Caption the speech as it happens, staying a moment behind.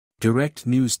Direct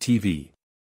News TV.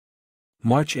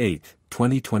 March 8,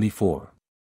 2024.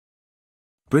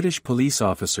 British police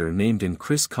officer named in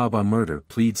Chris Kaba murder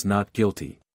pleads not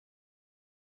guilty.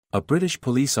 A British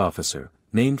police officer,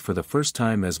 named for the first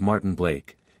time as Martin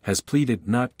Blake, has pleaded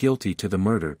not guilty to the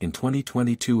murder in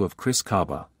 2022 of Chris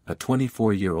Kaba, a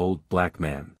 24-year-old black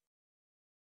man.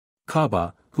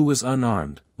 Kaba, who was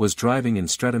unarmed, was driving in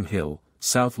Streatham Hill,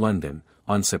 South London,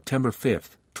 on September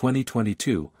 5,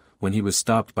 2022, when he was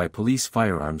stopped by police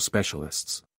firearms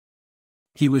specialists.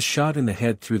 He was shot in the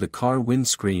head through the car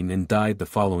windscreen and died the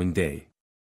following day.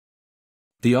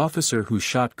 The officer who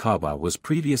shot Kaba was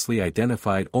previously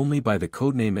identified only by the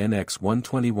codename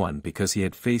NX-121 because he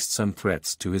had faced some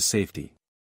threats to his safety.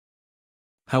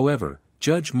 However,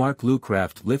 Judge Mark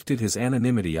Lucraft lifted his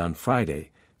anonymity on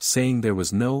Friday, saying there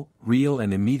was no real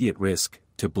and immediate risk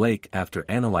to Blake after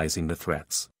analyzing the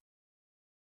threats.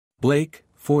 Blake,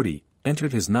 40,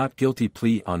 entered his not guilty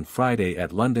plea on Friday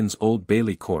at London's Old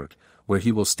Bailey Court, where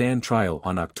he will stand trial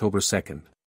on October 2.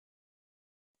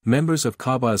 Members of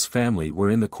Kaba's family were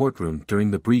in the courtroom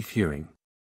during the brief hearing.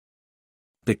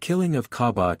 The killing of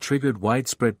Kaba triggered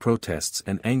widespread protests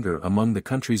and anger among the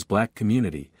country's black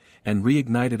community, and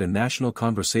reignited a national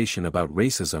conversation about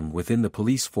racism within the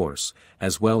police force,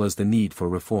 as well as the need for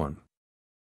reform.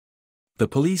 The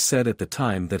police said at the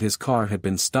time that his car had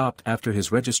been stopped after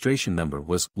his registration number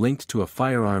was linked to a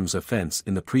firearms offense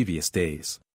in the previous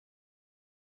days.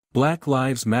 Black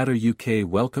Lives Matter UK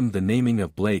welcomed the naming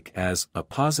of Blake as a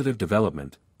positive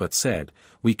development, but said,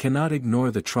 "We cannot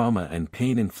ignore the trauma and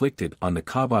pain inflicted on the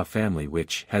Kaba family,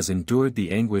 which has endured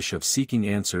the anguish of seeking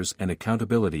answers and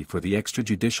accountability for the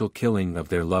extrajudicial killing of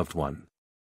their loved one."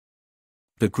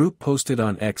 The group posted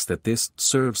on X that this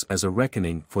serves as a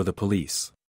reckoning for the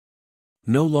police.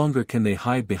 No longer can they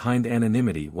hide behind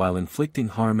anonymity while inflicting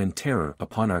harm and terror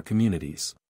upon our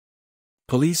communities.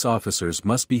 Police officers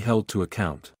must be held to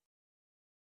account.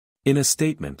 In a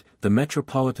statement, the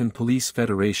Metropolitan Police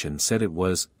Federation said it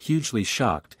was hugely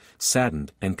shocked,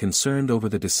 saddened and concerned over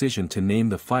the decision to name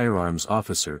the firearms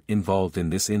officer involved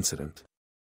in this incident.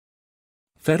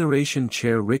 Federation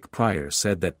Chair Rick Pryor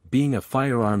said that being a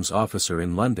firearms officer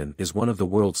in London is one of the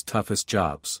world's toughest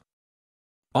jobs.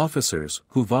 Officers,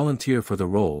 who volunteer for the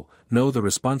role, know the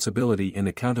responsibility and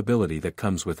accountability that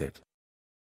comes with it.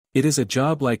 It is a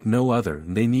job like no other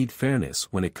and they need fairness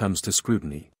when it comes to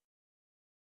scrutiny.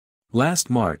 Last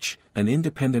March, an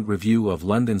independent review of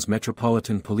London's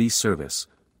Metropolitan Police Service,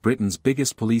 Britain's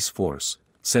biggest police force,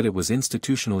 said it was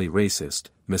institutionally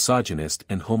racist, misogynist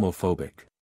and homophobic.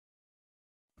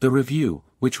 The review,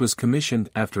 which was commissioned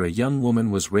after a young woman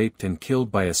was raped and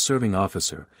killed by a serving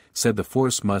officer, said the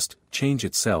force must change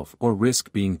itself or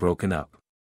risk being broken up.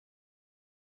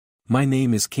 My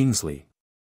name is Kingsley.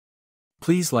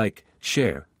 Please like,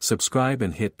 share, subscribe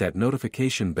and hit that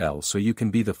notification bell so you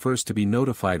can be the first to be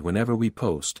notified whenever we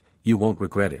post. You won't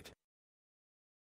regret it.